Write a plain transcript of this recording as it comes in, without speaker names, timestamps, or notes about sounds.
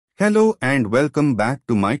Hello and welcome back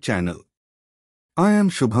to my channel. I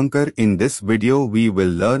am Shubhankar. In this video we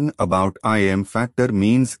will learn about IAM factor,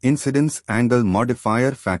 means incidence angle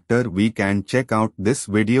modifier factor. We can check out this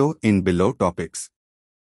video in below topics.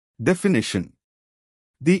 Definition.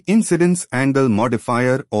 The incidence angle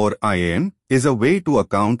modifier or IAM is a way to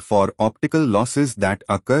account for optical losses that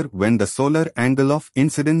occur when the solar angle of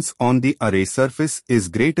incidence on the array surface is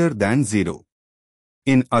greater than 0.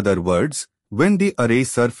 In other words, when the array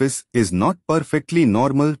surface is not perfectly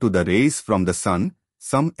normal to the rays from the sun,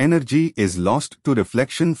 some energy is lost to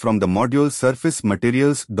reflection from the module surface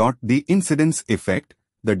materials. The incidence effect,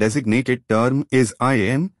 the designated term is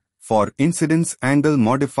IAM, for incidence angle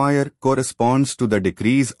modifier, corresponds to the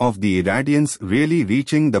decrease of the irradiance really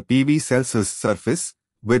reaching the PV cell's surface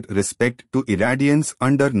with respect to irradiance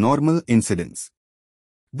under normal incidence.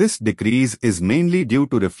 This decrease is mainly due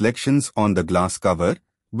to reflections on the glass cover,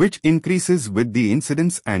 which increases with the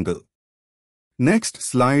incidence angle. Next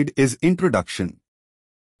slide is introduction.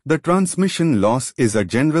 The transmission loss is a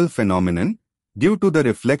general phenomenon due to the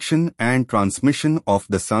reflection and transmission of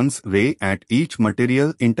the sun's ray at each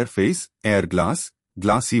material interface, air glass,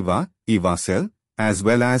 glass EVA cell, as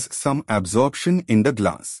well as some absorption in the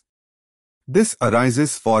glass. This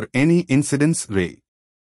arises for any incidence ray.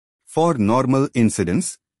 For normal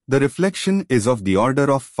incidence, the reflection is of the order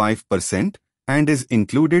of 5%, and is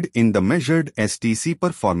included in the measured STC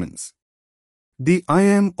performance. The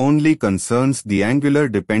IAM only concerns the angular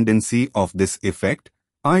dependency of this effect,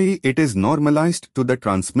 i.e. it is normalized to the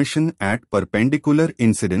transmission at perpendicular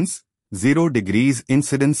incidence, 0 degrees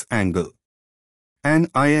incidence angle. An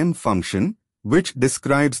IAM function, which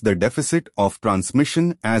describes the deficit of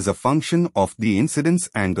transmission as a function of the incidence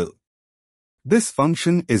angle. This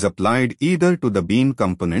function is applied either to the beam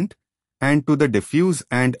component and to the diffuse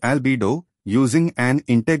and albedo, using an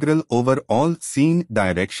integral over all seen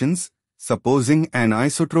directions, supposing an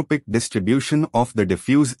isotropic distribution of the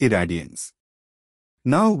diffuse irradiance.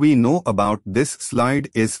 Now we know about this slide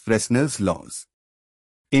is Fresnel's laws.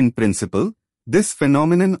 In principle, this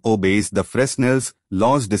phenomenon obeys the Fresnel's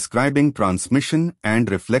laws describing transmission and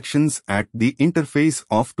reflections at the interface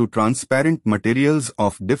of two transparent materials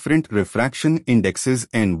of different refraction indexes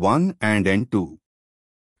N1 and N2.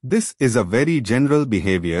 This is a very general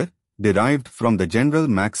behavior, derived from the general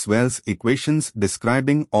Maxwell's equations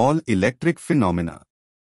describing all electric phenomena.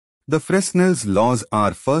 The Fresnel's laws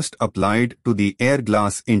are first applied to the air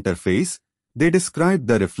glass interface. They describe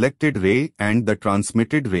the reflected ray and the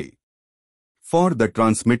transmitted ray. For the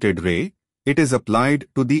transmitted ray, it is applied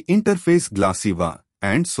to the interface glass EVA,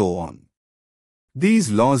 and so on. These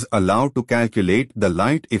laws allow to calculate the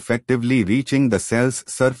light effectively reaching the cell's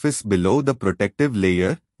surface below the protective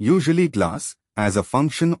layer, usually glass, as a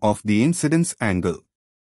function of the incidence angle.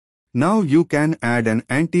 Now you can add an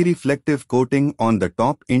anti-reflective coating on the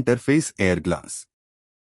top interface air glass.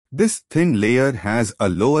 This thin layer has a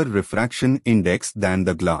lower refraction index than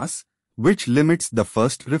the glass, which limits the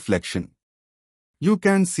first reflection. You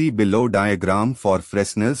can see below diagram for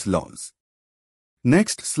Fresnel's laws.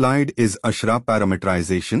 Next slide is ASHRA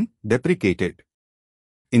parametrization, deprecated.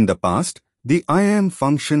 In the past, the IAM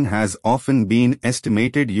function has often been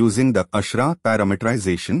estimated using the ASHRA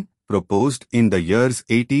parametrization, proposed in the years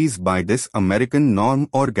 80s by this American norm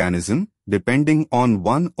organism, depending on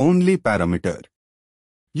one only parameter.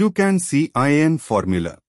 You can see IAM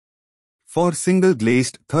formula. For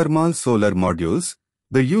single-glazed thermal solar modules,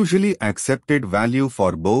 the usually accepted value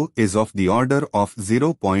for BO is of the order of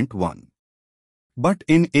 0.1. But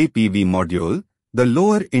in a PV module, the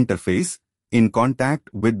lower interface, in contact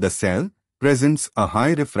with the cell, presents a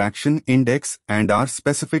high refraction index, and our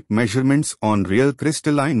specific measurements on real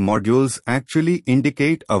crystalline modules actually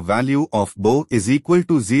indicate a value of BO is equal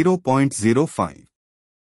to 0.05.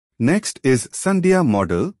 Next is Sandhya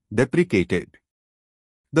model, deprecated.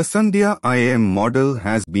 The Sandhya IAM model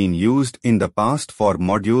has been used in the past for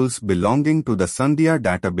modules belonging to the Sandhya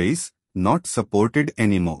database, not supported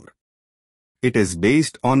anymore. It is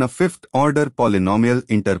based on a fifth-order polynomial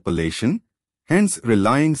interpolation, hence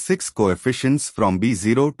relying 6 coefficients from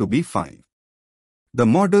B0 to B5. The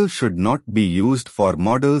model should not be used for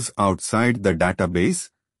models outside the database,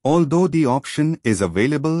 although the option is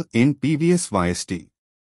available in PVSYST.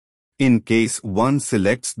 In case one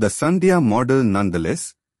selects the Sandhya model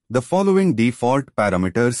nonetheless, the following default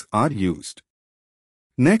parameters are used.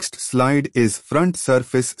 Next slide is front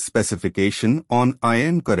surface specification on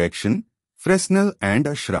IAM correction, Fresnel and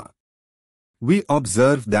ASHRA. We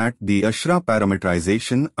observe that the ASHRA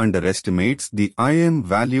parametrization underestimates the IAM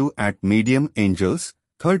value at medium angles,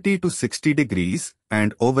 30 to 60 degrees,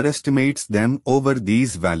 and overestimates them over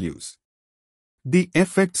these values. The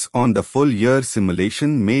effects on the full year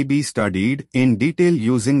simulation may be studied in detail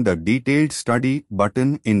using the Detailed Study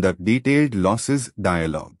button in the Detailed Losses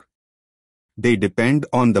dialog. They depend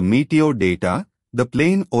on the meteor data, the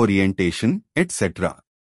plane orientation, etc.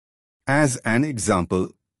 As an example,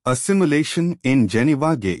 a simulation in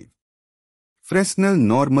Geneva gave Fresnel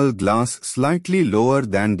normal glass slightly lower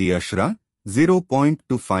than the ASHRA,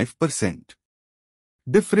 0.25%.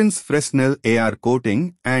 Difference Fresnel AR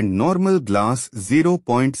coating and normal glass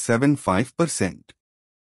 0.75%.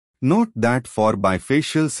 Note that for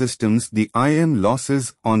bifacial systems the IAM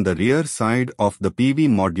losses on the rear side of the PV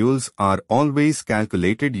modules are always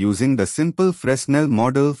calculated using the simple Fresnel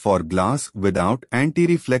model for glass without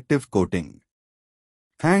anti-reflective coating.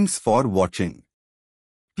 Thanks for watching.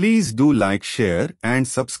 Please do like, share and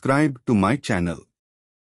subscribe to my channel.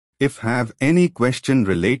 If have any question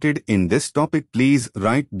related in this topic, please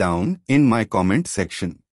write down in my comment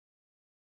section.